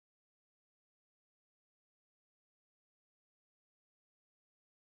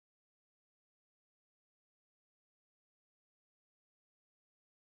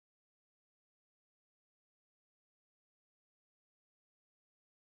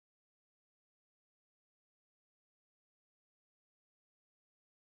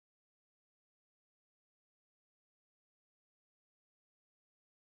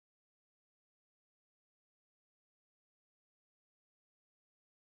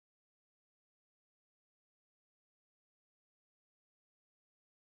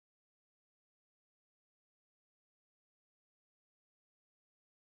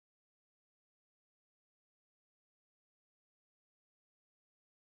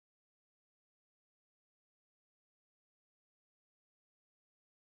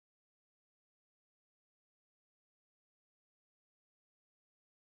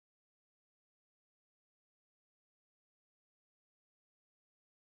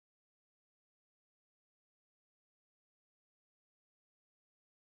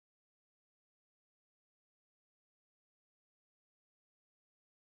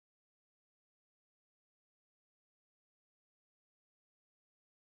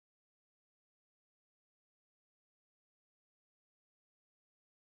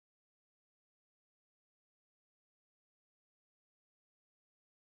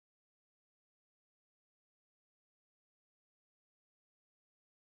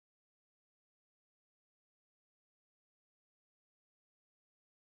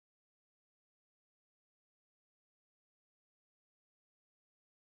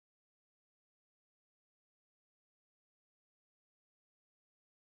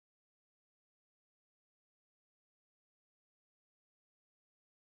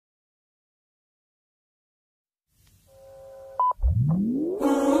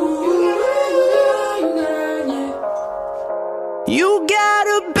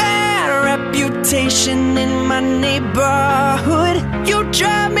temptation in my neighborhood. You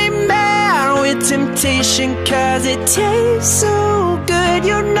drive me mad with temptation, cause it tastes so good.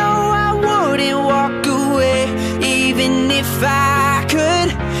 You know I wouldn't walk away even if I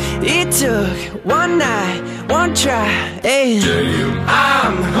could. It took one night, one try, and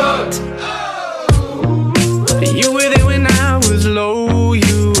I'm hooked. You were there when I was low,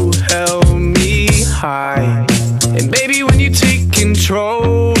 you held me high. And baby, when you take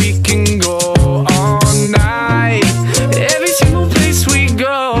control, we can go all night. Every single place we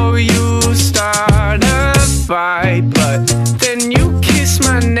go, you start a fight, but then you kiss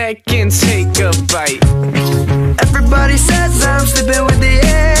my neck and take a bite. Everybody says I'm sleeping with the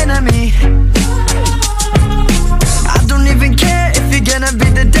enemy. I don't even care if you're gonna be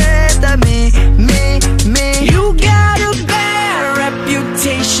the death of me. You got a bad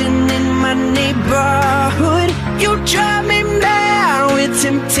reputation in my neighborhood. You drive me mad with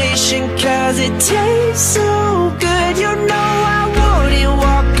temptation, cause it tastes so good. You know I wouldn't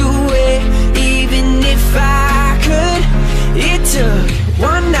walk away even if I could. It took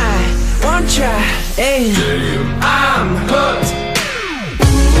one night, one try, and I'm hooked.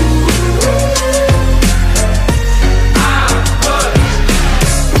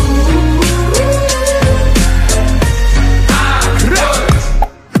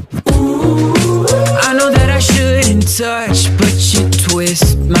 Touch, but you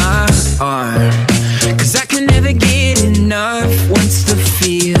twist my arm, cause I can never get enough once the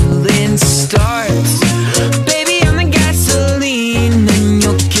feeling starts. Baby, I'm the gasoline and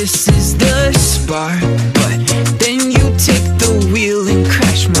your kiss is the spark, but then you take the wheel and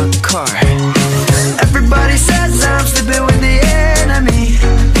crash my car. Everybody says I'm sleeping with the enemy.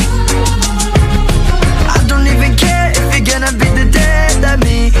 I don't even care if you're gonna be the death of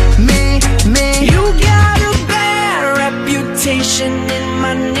me. You got reputation in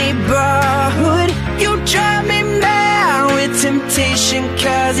my neighborhood. You drive me mad with temptation,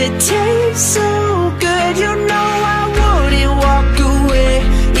 cause it tastes so good. You know I wouldn't walk away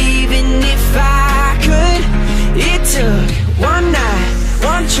even if I could. It took one night,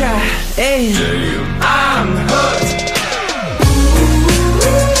 one try, and I'm hooked.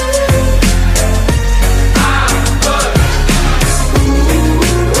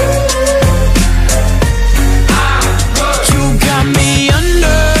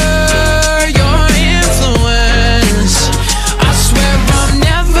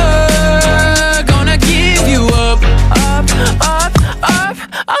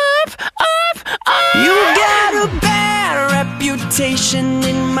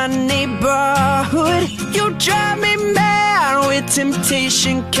 In my neighborhood, you drive me mad with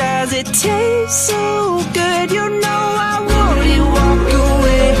temptation, cause it tastes so good. You know I wouldn't walk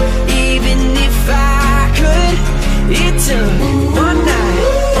away even if I could. It took